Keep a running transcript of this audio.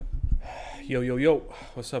Yo, yo, yo.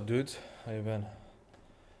 What's up, dudes? How you been?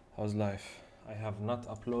 How's life? I have not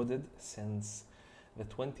uploaded since the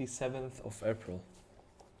 27th of April.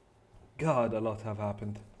 God, a lot have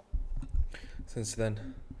happened since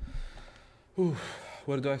then. Whew,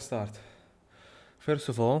 where do I start? First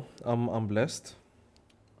of all, I'm blessed.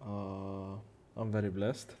 I'm very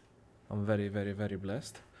blessed. I'm very, very, very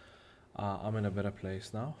blessed. I'm in a better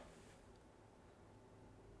place now.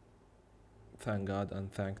 Thank God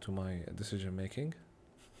and thank to my decision making.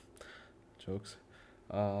 Jokes.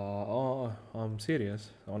 I'm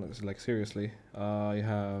serious. Honestly, like seriously, I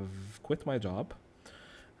have quit my job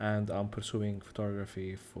and I'm pursuing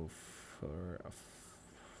photography for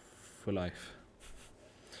life.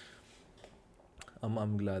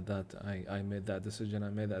 I'm glad that I made that decision.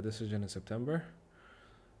 I made that decision in September,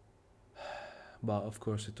 but of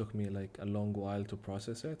course it took me like a long while to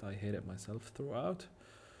process it. I hated myself throughout.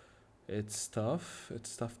 It's tough.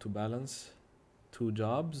 It's tough to balance two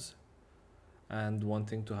jobs and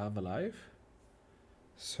wanting to have a life.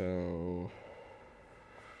 So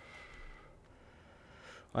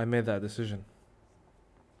I made that decision.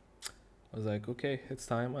 I was like, okay, it's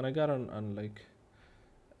time, and I got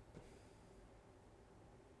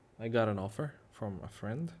I got an offer from a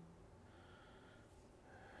friend.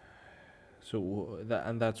 So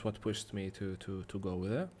that's what pushed me to go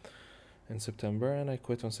with it in September, and I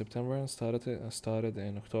quit on September and started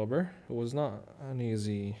in October. It was not an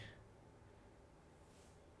easy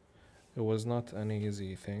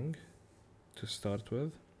thing to start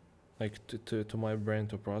with, like to my brain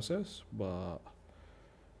to process, but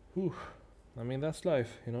whew, I mean that's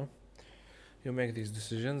life, you know. You make these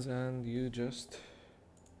decisions and you just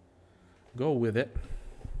go with it.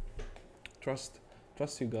 Trust,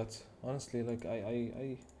 trust your guts. Honestly, like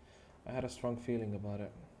I had a strong feeling about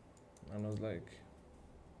it, and I was like,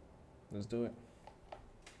 let's do it.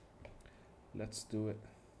 Let's do it.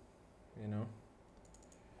 You know.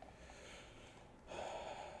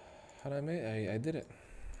 And I did it.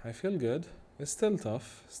 I feel good. It's still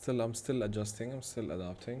tough. I'm still adjusting. I'm still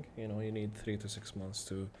adapting. You know, you need 3 to 6 months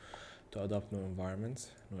to adapt new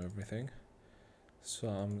environments, know everything. So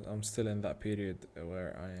I'm still in that period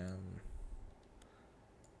where I am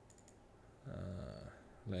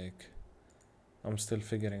like I'm still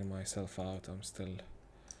figuring myself out. I'm still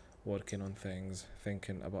working on things,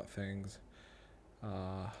 thinking about things.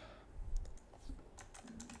 Uh,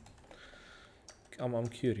 I'm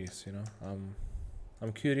curious, you know.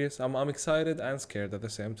 I'm curious. I'm excited and scared at the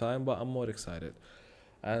same time, but I'm more excited.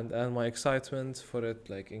 And my excitement for it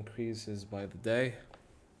like increases by the day.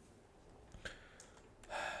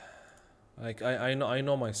 Like I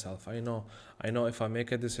know myself. I know if I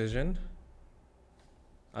make a decision,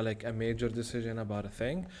 like a major decision about a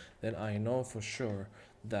thing, then I know for sure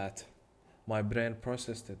that my brain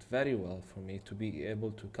processed it very well for me to be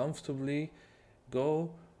able to comfortably go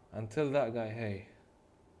and tell that guy, hey,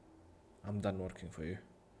 I'm done working for you.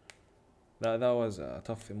 That was a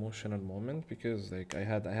tough emotional moment because like I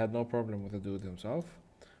had no problem with the dude himself,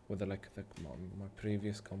 with my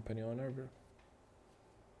previous company owner.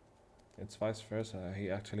 It's vice versa. He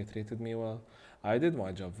actually treated me well. I did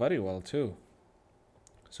my job very well too.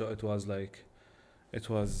 So it was it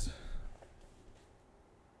was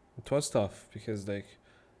tough because like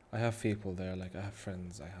I have people there, like I have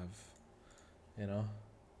friends, I have, you know,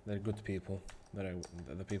 they're good people that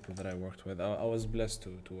the people that I worked with. I was blessed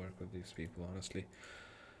to work with these people. Honestly,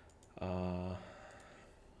 uh,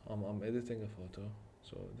 I'm editing a photo,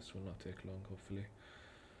 so this will not take long. Hopefully,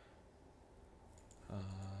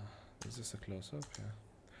 is this a close up? Yeah.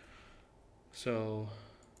 So,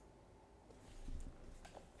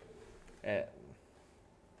 uh,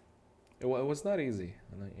 it was not easy,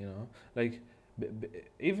 and you know, like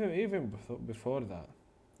even before that,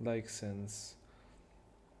 like since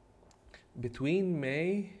between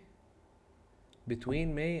May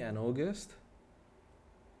between May and August,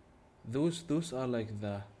 those are like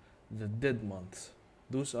the dead months.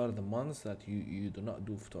 Those are the months that you do not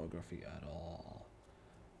do photography at all.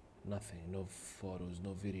 Nothing, no photos,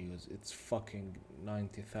 no videos. It's fucking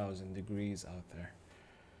 90,000 degrees out there.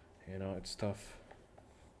 You know, it's tough.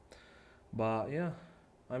 But yeah,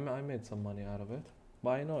 I made some money out of it.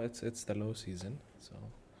 But I know it's the low season, so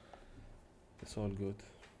it's all good.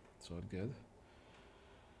 It's all good.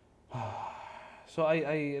 So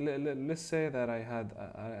let's say that I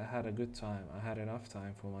had a good time. I had enough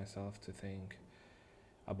time for myself to think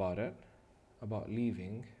about it, about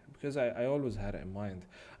leaving, because I always had it in mind,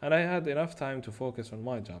 and I had enough time to focus on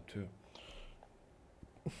my job too.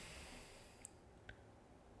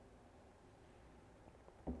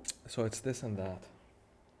 So it's this and that.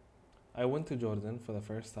 I went to Jordan for the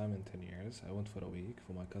first time in 10 years. I went for a week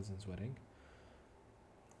for my cousin's wedding.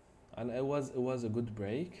 And it was a good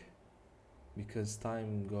break because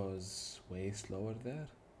time goes way slower there.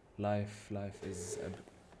 Life is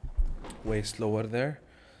way slower there.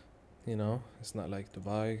 You know, it's not like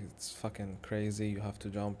Dubai. It's fucking crazy. You have to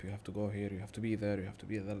jump. You have to go here. You have to be there. You have to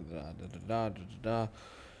be there. Da, da, da, da, da, da, da.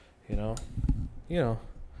 You know, you know,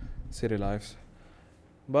 city lives.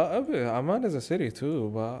 But Amman is a city too.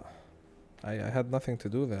 But I had nothing to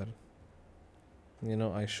do there. You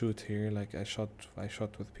know, I shoot here. Like I shot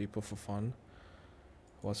with people for fun.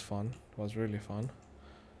 It was fun. It was really fun.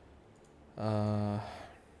 Uh,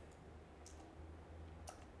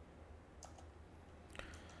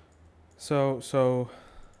 so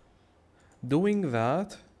doing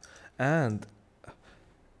that and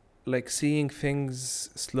like seeing things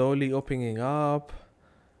slowly opening up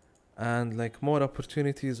and like more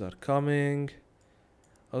opportunities are coming.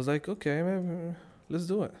 I was like, okay, maybe let's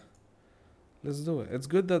do it. Let's do it. It's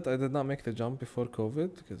good that I did not make the jump before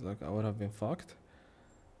COVID because like I would have been fucked,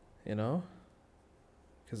 you know,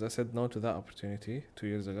 because I said no to that opportunity 2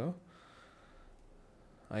 years ago.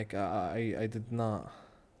 Like I did not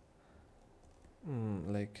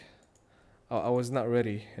like I was not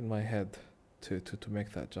ready in my head to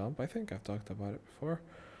make that jump. I think I've talked about it before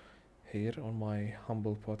here on my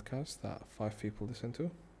humble podcast that 5 people listen to.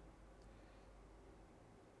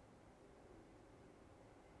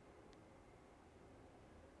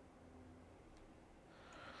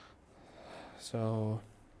 So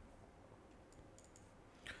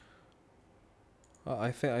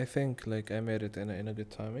I think like I made it in a good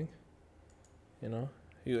timing. You know,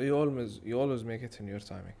 you always make it in your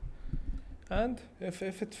timing. And if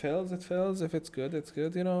it fails, it fails. If it's good, it's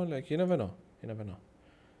good. You know, like you never know. You never know.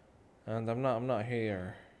 And I'm not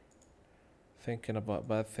here thinking about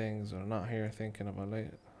bad things or not here thinking about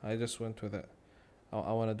like I just went with it.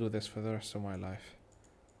 I want to do this for the rest of my life.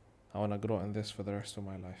 I want to grow in this for the rest of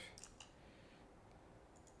my life.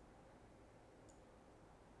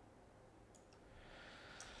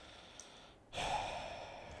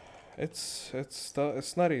 It's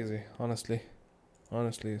not easy, honestly.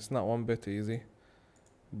 Honestly, it's not one bit easy,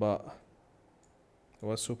 but it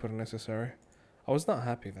was super necessary. I was not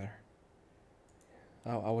happy there.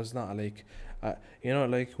 I was not like,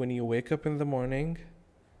 like when you wake up in the morning,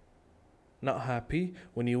 not happy.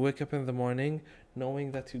 When you wake up in the morning,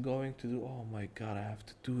 knowing that you're going to do, oh my god, I have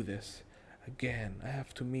to do this again. I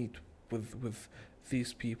have to meet with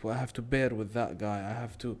these people. I have to bear with that guy. I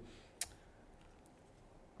have to.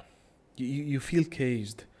 You feel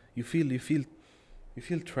caged. You feel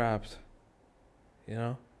trapped. You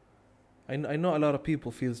know. I know a lot of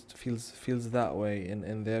people feels that way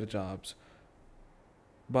in their jobs,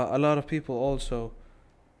 but a lot of people also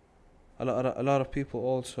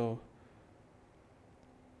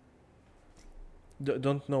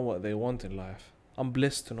don't know what they want in life. I'm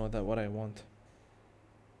blessed to know that what I want.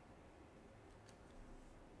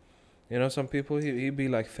 You know, some people he be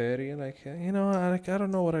like 30 and like I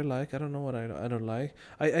don't know what I like. I don't know what I don't like.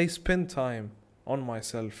 I spend time on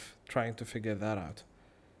myself trying to figure that out,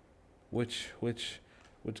 which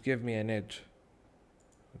gave me an edge,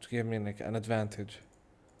 which gave me like an advantage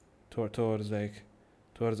towards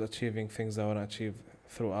achieving things I want to achieve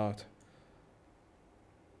throughout.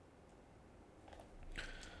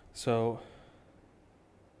 So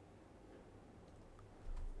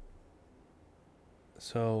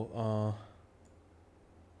so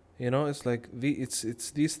it's like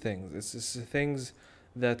it's these things. It's just the things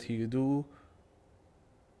that you do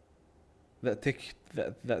that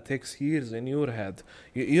takes years in your head.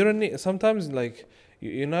 You don't need, sometimes like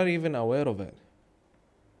you're not even aware of it.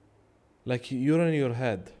 Like you're in your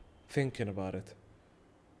head thinking about it.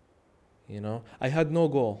 I had no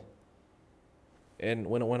goal. And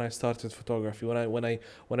when I started photography, when I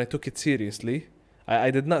took it seriously,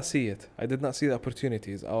 I did not see it. I did not see the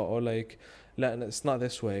opportunities or like, لا, it's not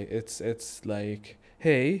this way. It's like,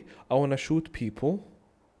 hey, I want to shoot people,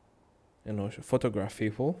 photograph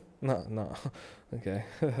people. No, no, okay.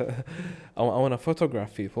 I want to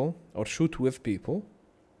photograph people or shoot with people,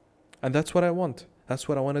 and that's what I want. That's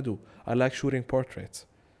what I want to do. I like shooting portraits.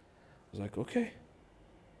 I was like, okay.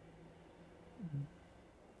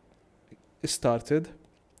 It started.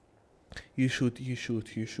 You learn,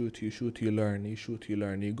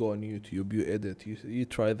 you go on YouTube, you edit, you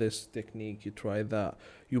try this technique, you try that,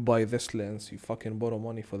 you buy this lens, you fucking borrow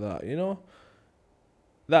money for that,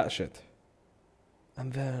 that shit.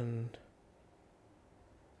 And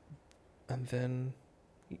then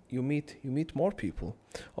you meet more people.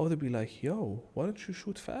 Oh, they'll be like, yo, why don't you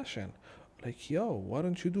shoot fashion? Like, yo, why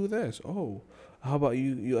don't you do this? Oh, how about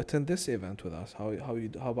you attend this event with us? How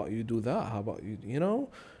about you do that? How about you know,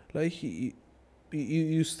 like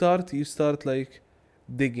you start like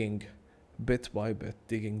digging bit by bit,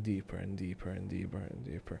 digging deeper and deeper and deeper and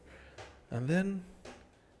deeper. And then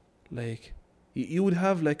like you would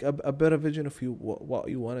have like a better vision of you what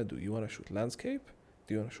you want to do. You want to shoot landscape?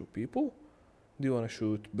 Do you want to shoot people? Do you want to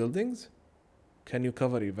shoot buildings? Can you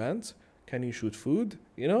cover events? Can you shoot food?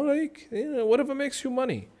 You know, like whatever makes you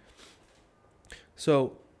money.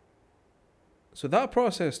 So so that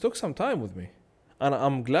process took some time with me, and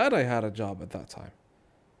I'm glad I had a job at that time.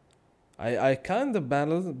 I kind of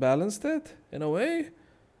balanced it in a way.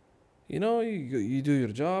 You know, you do your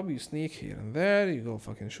job, you sneak here and there, you go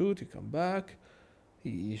fucking shoot, you come back,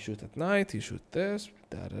 you shoot at night, you shoot this,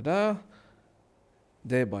 da da da,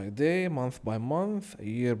 day by day, month by month,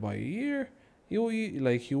 year by year. You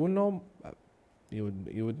like you will know, you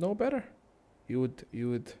would know better. You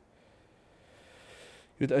would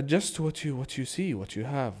adjust to what you see, what you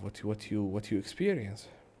have, what you experience,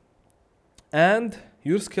 and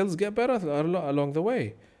your skills get better along the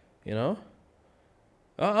way. You know,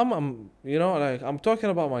 I'm like I'm talking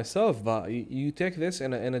about myself, but you take this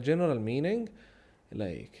in a general meaning,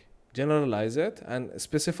 like generalize it and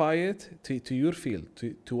specify it to your field,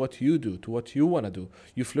 to what you do, to what you want to do.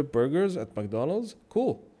 You flip burgers at McDonald's,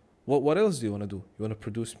 cool. What else do you want to do? You want to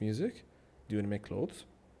produce music? Do you want to make clothes?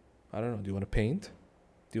 I don't know. Do you want to paint?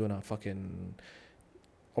 Do you want to fucking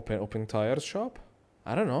open tires shop?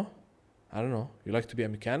 I don't know. I don't know. You like to be a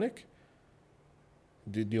mechanic?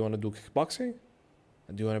 Do you want to do kickboxing?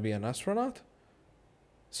 Do you want to be an astronaut?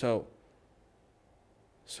 So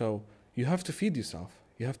so you have to feed yourself.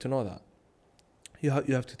 You have to know that. You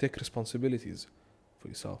have to take responsibilities for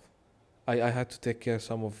yourself. I had to take care of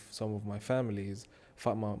some of my family's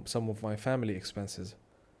some of my family expenses.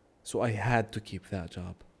 So I had to keep that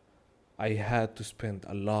job. I had to spend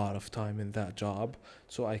a lot of time in that job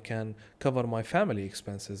so I can cover my family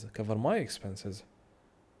expenses, cover my expenses,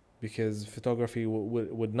 because photography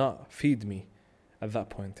would not feed me at that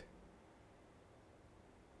point.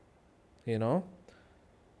 You know.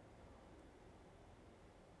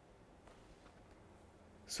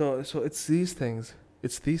 So it's these things.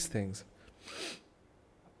 It's these things.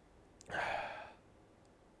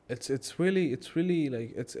 It's really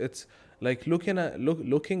like it's like looking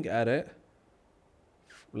at it,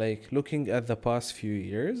 like looking at the past few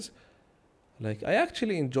years. Like I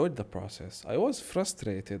actually enjoyed the process. I was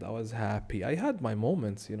frustrated. I was happy. I had my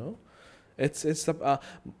moments. You know. It's the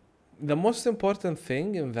most important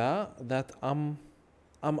thing in that I'm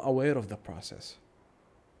aware of the process.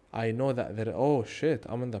 I know that oh shit,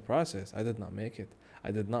 I'm in the process. I did not make it.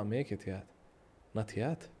 I did not make it yet. Not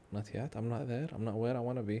yet. Not yet. I'm not there. I'm not where I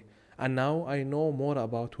want to be. And now I know more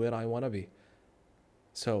about where I want to be.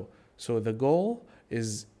 So the goal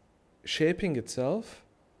is shaping itself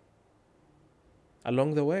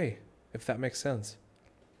along the way, if that makes sense.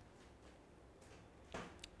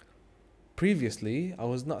 Previously, I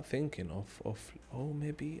was not thinking of oh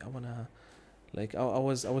maybe I wanna like I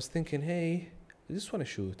was thinking, hey, I just wanna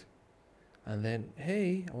shoot. And then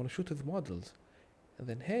hey, I wanna shoot with models. And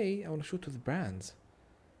then hey, I wanna shoot with brands.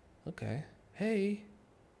 Okay. Hey,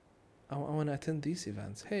 I wanna attend these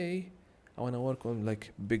events. Hey, I wanna work on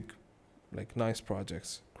like big, like nice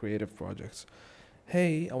projects, creative projects.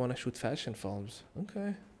 Hey, I wanna shoot fashion films.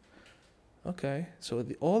 Okay. Okay. So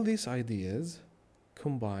all these ideas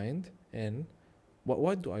combined in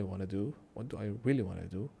what do I want to do? What do I really want to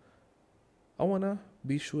do? I want to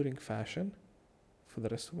be shooting fashion for the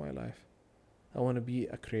rest of my life. I want to be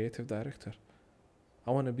a creative director.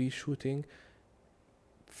 I want to be shooting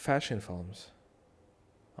fashion films.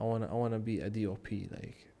 I want to be a DOP,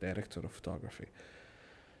 like director of photography.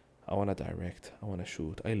 I want to direct. I want to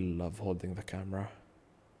shoot. I love holding the camera.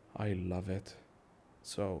 I love it.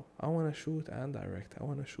 So I want to shoot and direct. I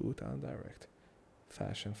want to shoot and direct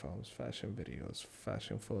fashion films, fashion videos,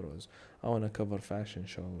 fashion photos. I want to cover fashion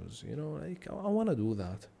shows. You know, like I want to do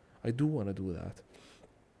that. I do want to do that.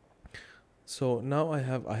 So now I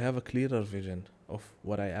have a clearer vision of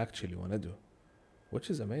what I actually want to do, which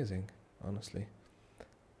is amazing, honestly.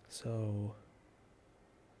 So,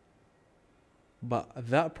 but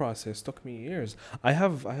that process took me years. I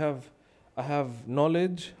have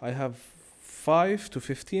knowledge. I have 5 to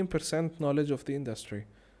 15% knowledge of the industry.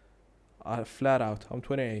 Flat out. I'm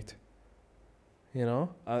 28. You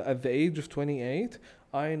know, at the age of 28,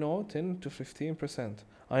 I know 10 to 15%.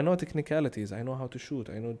 I know technicalities. I know how to shoot.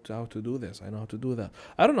 I know how to do this. I know how to do that.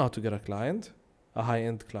 I don't know how to get a client. a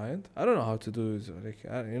high-end client. I don't know how to do it.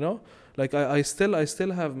 Like, like I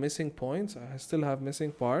still have missing points. I still have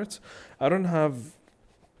missing parts. I don't have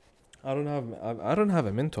I don't have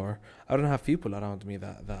a mentor. I don't have people around me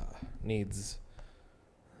that needs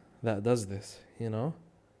that does this.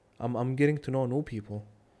 I'm getting to know new people.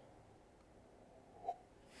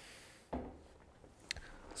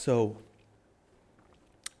 So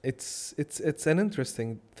it's an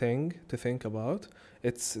interesting thing to think about.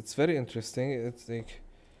 It's very interesting. It's like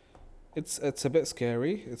it's a bit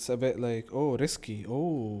scary. It's a bit like, oh, risky.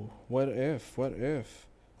 Oh, what if?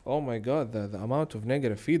 Oh my god, the amount of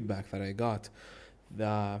negative feedback that I got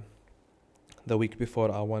the the week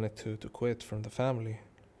before I wanted to quit from the family.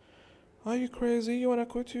 Are you crazy? You wanna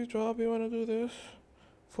quit your job? You wanna do this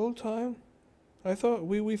full time? I thought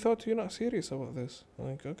we thought you're not serious about this. I'm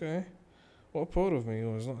like, okay. What part of me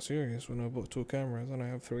was not serious when I bought two cameras and I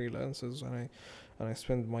have three lenses and I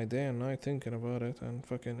spend my day and night thinking about it and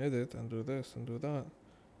fucking edit and do this and do that?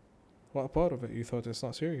 What part of it you thought it's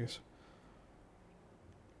not serious?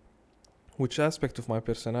 Which aspect of my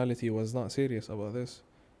personality was not serious about this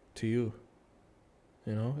to you?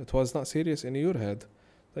 It was not serious in your head.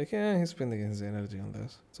 Like, yeah, he's spending his energy on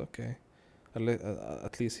this. It's okay.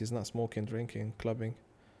 At least he's not smoking, drinking, clubbing.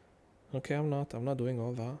 Okay, I'm not. I'm not doing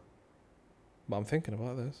all that. But I'm thinking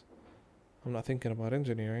about this. I'm not thinking about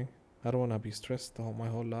engineering. I don't want to be stressed my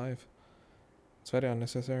whole life. It's very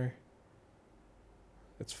unnecessary.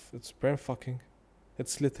 It's brain fucking.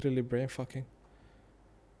 It's literally brain fucking.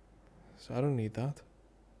 So I don't need that.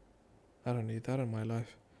 I don't need that in my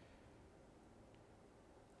life.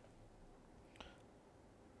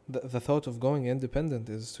 The thought of going independent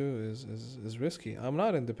is risky. I'm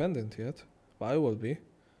not independent yet, but I will be.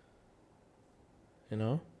 You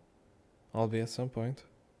know, I'll be at some point.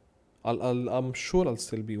 I'm sure I'll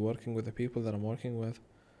still be working with the people that I'm working with,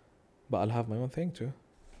 but I'll have my own thing too.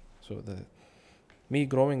 So the me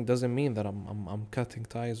growing doesn't mean that I'm cutting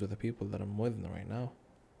ties with the people that I'm with right now.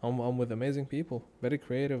 I'm with amazing people, very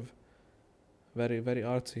creative, very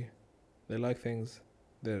artsy. They like things.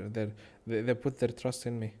 They put their trust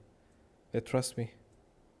in me. They trust me.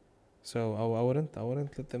 So I wouldn't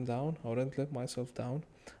let them down. I wouldn't let myself down.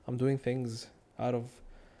 I'm doing things out of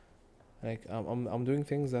like I'm doing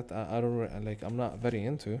things that I don't like. I'm not very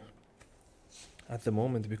into at the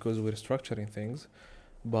moment because we're structuring things,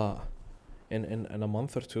 but in a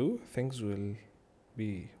month or two things will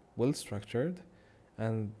be well structured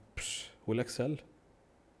and will excel.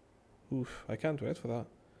 Oof, I can't wait for that.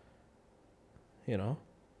 You know.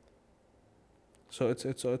 So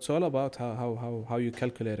it's all about how you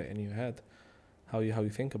calculate it in your head, how you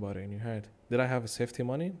think about it in your head. Did I have a safety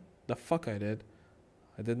money? The fuck I did.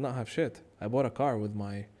 I did not have shit. I bought a car with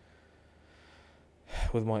my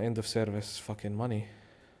end of service fucking money,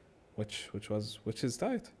 which is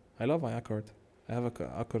tight. I love my Accord. I have a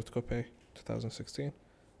Accord Coupe 2016.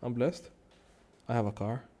 I'm blessed. I have a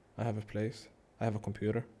car. I have a place. I have a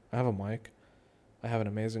computer. I have a mic. I have an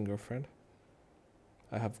amazing girlfriend.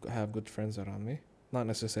 I have good friends around me. Not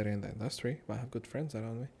necessarily in the industry, but I have good friends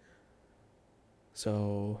around me.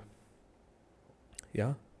 So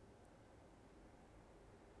yeah,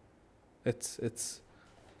 it's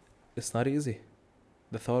not easy.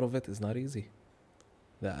 The thought of it is not easy.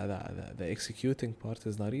 The executing part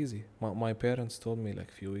is not easy. My parents told me like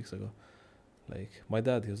a few weeks ago. Like my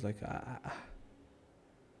dad, he was like,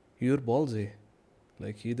 "You're ballsy.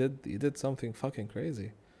 Like you did something fucking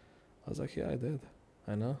crazy." I was like, "Yeah, I did.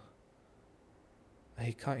 I know."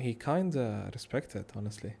 He kinda respected,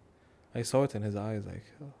 honestly. I saw it in his eyes. Like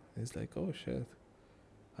he's like, "Oh shit,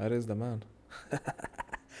 that is the man."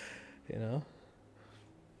 you know.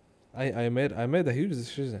 I made a huge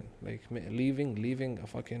decision, like leaving a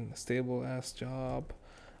fucking stable ass job.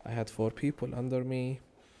 I had four people under me,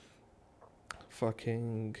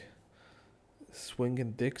 fucking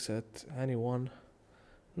swinging dicks at anyone.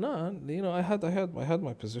 No, I had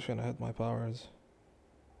my position, I had my powers,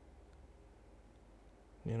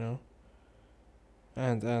 you know,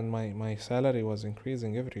 and my salary was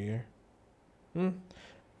increasing every year. Hmm.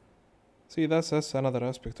 See, that's another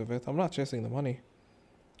aspect of it. I'm not chasing the money.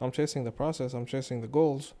 I'm chasing the process. I'm chasing the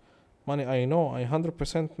goals. Money, I know. I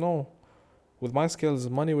 100% know. With my skills,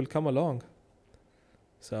 money will come along.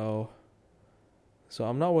 So, so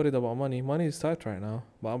I'm not worried about money. Money is tight right now,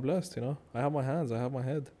 but I'm blessed. I have my hands. I have my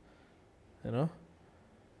head. You know.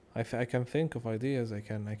 I can think of ideas. I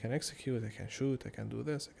can execute. I can shoot. I can do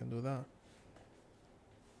this. I can do that.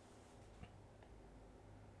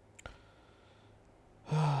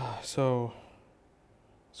 So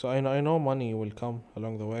I know money will come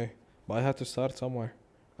along the way, but I have to start somewhere.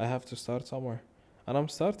 I have to start somewhere, and I'm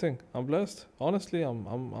starting. I'm blessed. Honestly,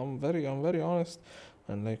 I'm very honest,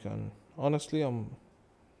 and and honestly, I'm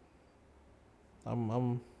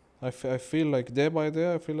I feel like day by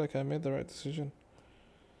day, I feel like I made the right decision.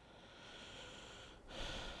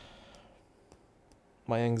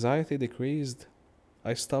 My anxiety decreased.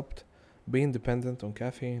 I stopped being dependent on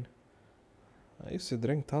caffeine. I used to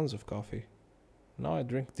drink tons of coffee. Now I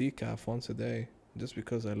drink decaf once a day just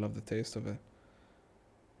because I love the taste of it.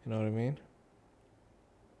 You know what I mean?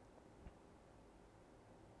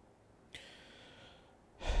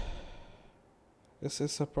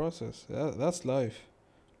 It's a process. That's life.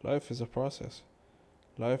 Life is a process.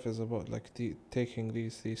 Life is about like taking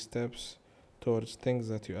these steps towards things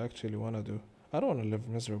that you actually want to do. I don't want to live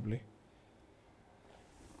miserably.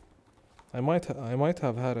 I might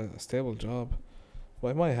have had a stable job, but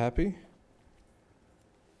am I happy?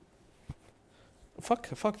 Fuck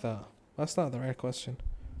that. That's not the right question.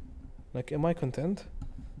 Like, am I content?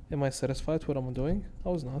 Am I satisfied with what I'm doing? I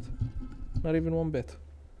was not. Not even one bit.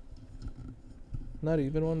 Not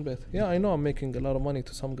even one bit. Yeah, I know I'm making a lot of money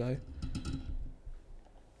to some guy,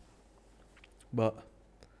 but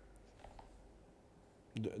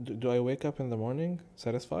do I wake up in the morning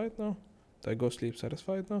satisfied? No. Do I go sleep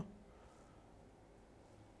satisfied? No.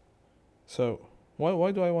 So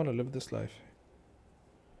why do I want to live this life?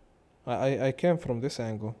 I came from this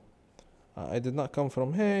angle. I did not come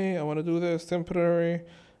from, hey, I want to do this temporary,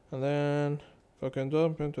 and then fucking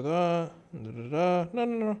jump into that. Da, da, da. No,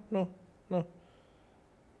 no, no, no, no.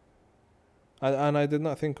 And I did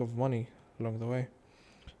not think of money along the way.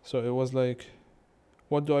 So it was like,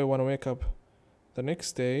 what do I want to wake up the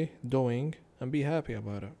next day doing and be happy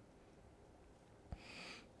about it?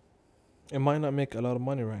 It might not make a lot of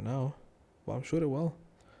money right now, but I'm sure it will.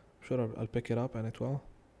 I'm sure I'll pick it up and it will.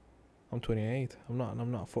 I'm 28. I'm not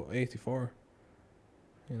 84.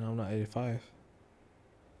 You know, I'm not 85.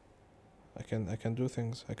 I can do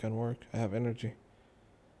things. I can work. I have energy.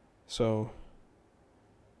 So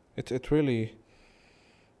it really.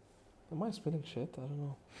 Am I spilling shit? I don't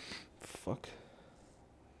know. Fuck.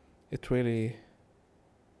 It really.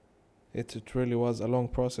 It really was a long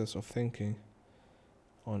process of thinking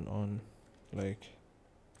on like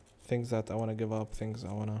things that I wanna give up, things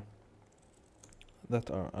I wanna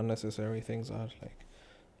that are unnecessary, things are like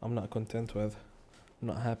I'm not content with, I'm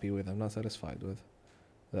not happy with, I'm not satisfied with.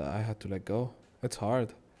 That I had to let go. It's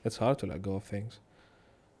hard. It's hard to let go of things.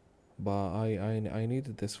 But I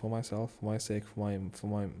needed this for myself, for my sake, for my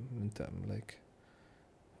like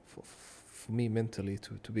for me mentally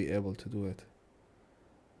to be able to do it.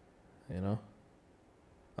 You know,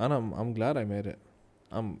 and I'm glad I made it.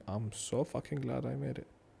 I'm so fucking glad I made it.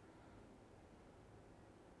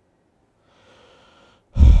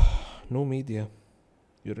 No media.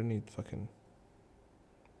 You don't need fucking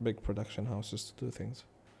big production houses to do things.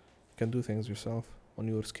 You can do things yourself on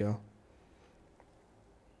your scale.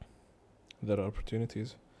 There are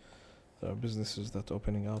opportunities. There are businesses that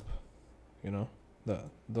opening up, you know, that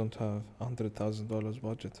don't have $100,000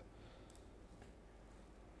 budget.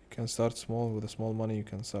 You can start small with a small money. You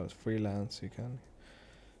can start freelance. You can,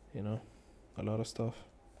 you know, a lot of stuff.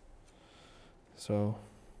 So,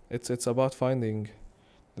 it's about finding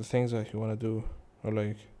the things that you want to do, or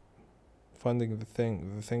like finding the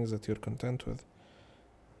things that you're content with,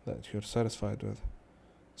 that you're satisfied with.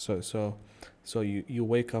 So you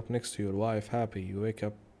wake up next to your wife happy. You wake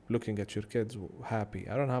up looking at your kids happy.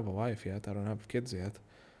 I don't have a wife yet. I don't have kids yet.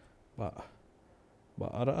 But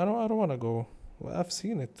I don't want to go. Well, I've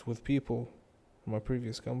seen it with people in my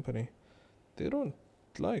previous company. They don't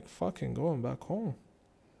like fucking going back home.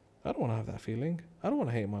 I don't want to have that feeling. I don't want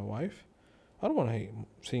to hate my wife. I don't want to hate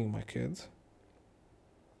seeing my kids.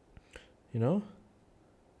 You know.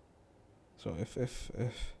 So if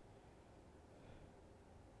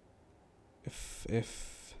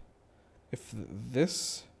if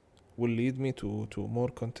this will lead me to a more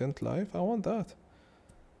content life, I want that.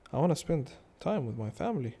 I want to spend time with my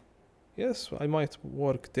family. Yes, I might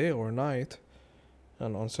work day or night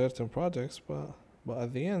and on certain projects, but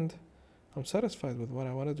at the end, I'm satisfied with what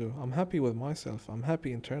I want to do. I'm happy with myself. I'm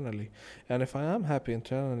happy internally, and if I am happy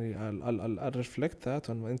internally, I'll reflect that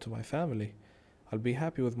into my family. I'll be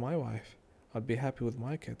happy with my wife. I'll be happy with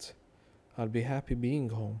my kids. I'll be happy being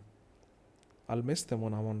home. I'll miss them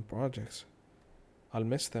when I'm on projects. I'll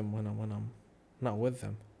miss them when I'm not with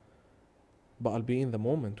them. But I'll be in the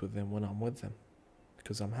moment with them when I'm with them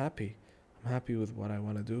because I'm happy. I'm happy with what I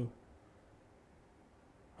want to do.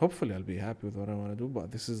 Hopefully I'll be happy with what I want to do, but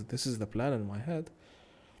this is the plan in my head.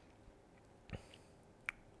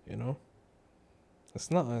 You know? It's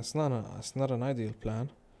not an ideal plan,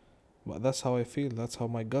 but that's how I feel. That's how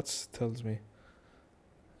my guts tells me.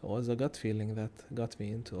 It was a gut feeling that got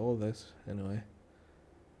me into all this. Anyway,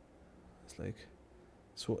 it's like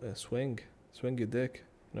swing your dick.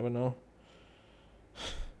 Never know.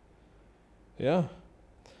 Yeah.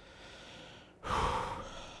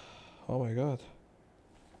 Oh my god.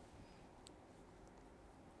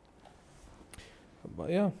 But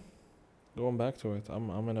yeah, going back to it,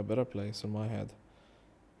 I'm in a better place in my head.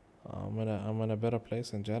 I'm in a better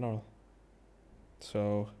place in general.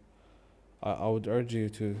 So I would urge you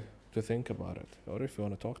to think about it. Or if you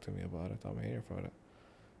want to talk to me about it, I'm here for it.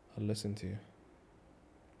 I'll listen to you.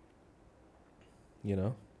 You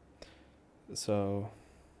know? So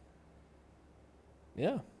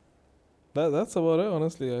yeah. That's about it,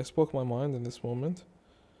 honestly. I spoke my mind in this moment.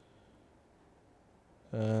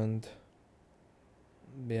 And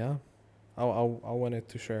yeah. I wanted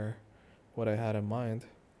to share what I had in mind.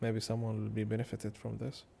 Maybe someone will be benefited from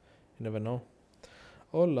this. You never know.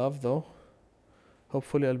 All love though.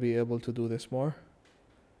 Hopefully I'll be able to do this more.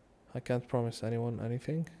 I can't promise anyone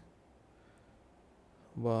anything.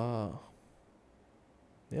 But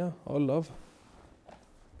yeah, all love.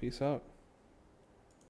 Peace out.